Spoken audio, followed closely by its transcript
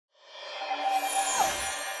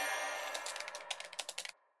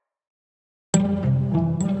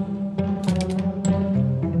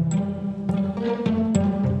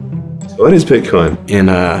What is Bitcoin? In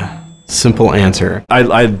a simple answer.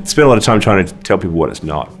 I spend a lot of time trying to tell people what it's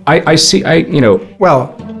not.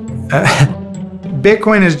 Well,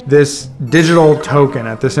 Bitcoin is this digital token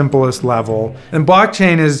at the simplest level, and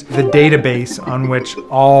blockchain is the database on which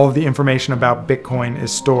all the information about Bitcoin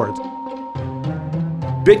is stored.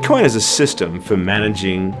 Bitcoin is a system for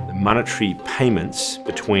managing monetary payments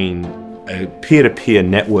between a peer-to-peer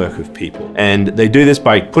network of people. And they do this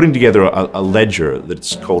by putting together a ledger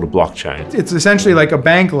that's called a blockchain. It's essentially like a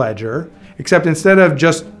bank ledger, except instead of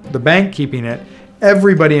just the bank keeping it,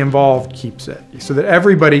 everybody involved keeps it, so that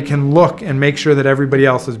everybody can look and make sure that everybody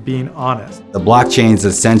else is being honest. The blockchain is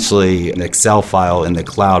essentially an Excel file in the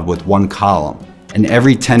cloud with one column. And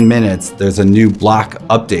every 10 minutes, there's a new block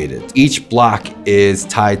updated. Each block is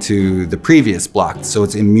tied to the previous block, so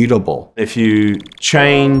it's immutable. If you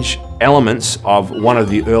change elements of one of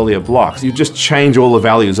the earlier blocks, you just change all the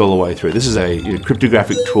values all the way through. This is a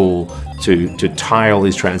cryptographic tool to tie all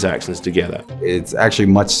these transactions together. It's actually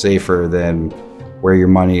much safer than where your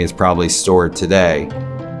money is probably stored today.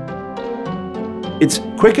 It's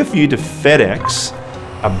quicker for you to FedEx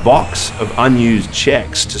a box of unused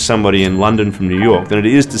checks to somebody in London from New York than it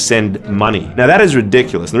is to send money. Now that is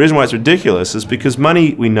ridiculous. And the reason why it's ridiculous is because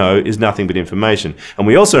money, we know, is nothing but information. And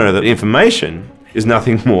we also know that information is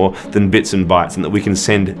nothing more than bits and bytes, and that we can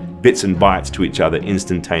send bits and bytes to each other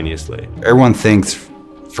instantaneously. Everyone thinks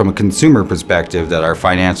from a consumer perspective that our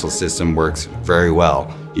financial system works very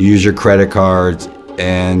well. You use your credit cards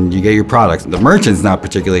and you get your products. The merchant's not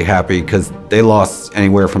particularly happy because they lost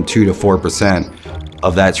anywhere from 2 to 4%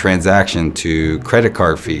 of that transaction to credit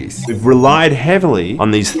card fees. We've relied heavily on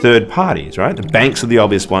these third parties, right? The banks are the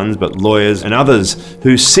obvious ones, but lawyers and others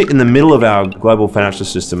who sit in the middle of our global financial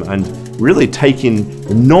system and really take in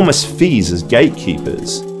enormous fees as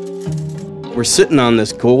gatekeepers. We're sitting on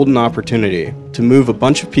this golden opportunity to move a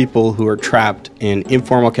bunch of people who are trapped in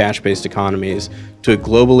informal cash-based economies to a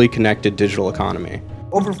globally connected digital economy.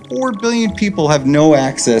 Over 4 billion people have no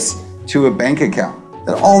access to a bank account.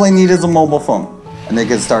 And all they need is a mobile phone, and they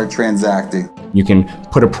can start transacting. You can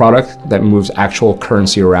put a product that moves actual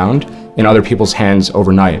currency around in other people's hands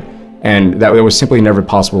overnight. And that was simply never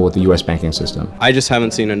possible with the US banking system. I just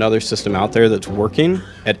haven't seen another system out there that's working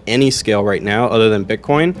at any scale right now other than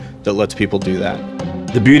Bitcoin that lets people do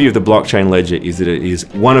that. The beauty of the blockchain ledger is that it is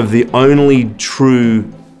one of the only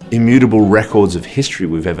true immutable records of history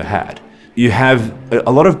we've ever had. You have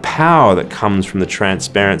a lot of power that comes from the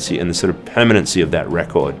transparency and the sort of permanency of that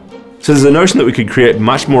record. So there's a notion that we could create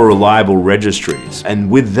much more reliable registries, and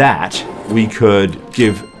with that we could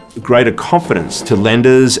give greater confidence to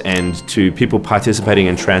lenders and to people participating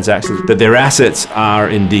in transactions that their assets are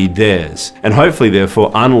indeed theirs, and hopefully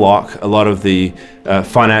therefore unlock a lot of the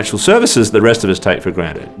financial services the rest of us take for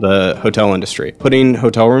granted. The hotel industry. Putting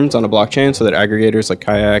hotel rooms on a blockchain so that aggregators like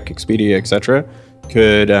Kayak, Expedia, etc.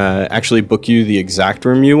 could actually book you the exact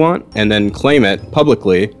room you want and then claim it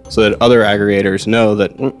publicly so that other aggregators know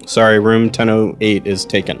that, sorry, room 1008 is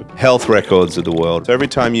taken. Health records of the world. So every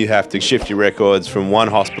time you have to shift your records from one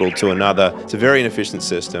hospital to another, it's a very inefficient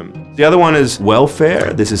system. The other one is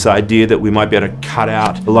welfare. There's this idea that we might be able to cut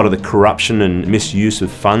out a lot of the corruption and misuse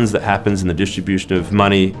of funds that happens in the distribution of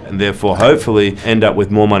money, and therefore hopefully end up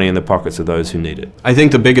with more money in the pockets of those who need it. I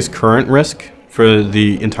think the biggest current risk for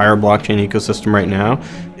the entire blockchain ecosystem right now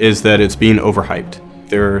is that it's being overhyped.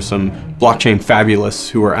 There are some blockchain fabulists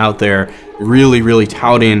who are out there really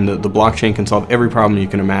touting that the blockchain can solve every problem you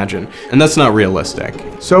can imagine, and that's not realistic.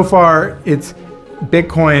 So far, it's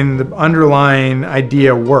Bitcoin, the underlying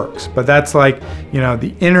idea works, but that's like,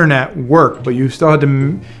 the internet worked, but you still had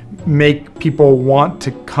to make people want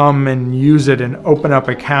to come and use it and open up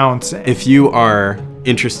accounts. If you are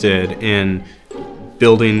interested in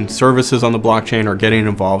building services on the blockchain or getting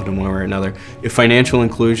involved in one way or another, if financial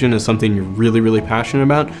inclusion is something you're really passionate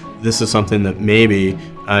about, this is something that maybe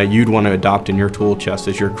you'd want to adopt in your tool chest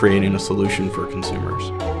as you're creating a solution for consumers.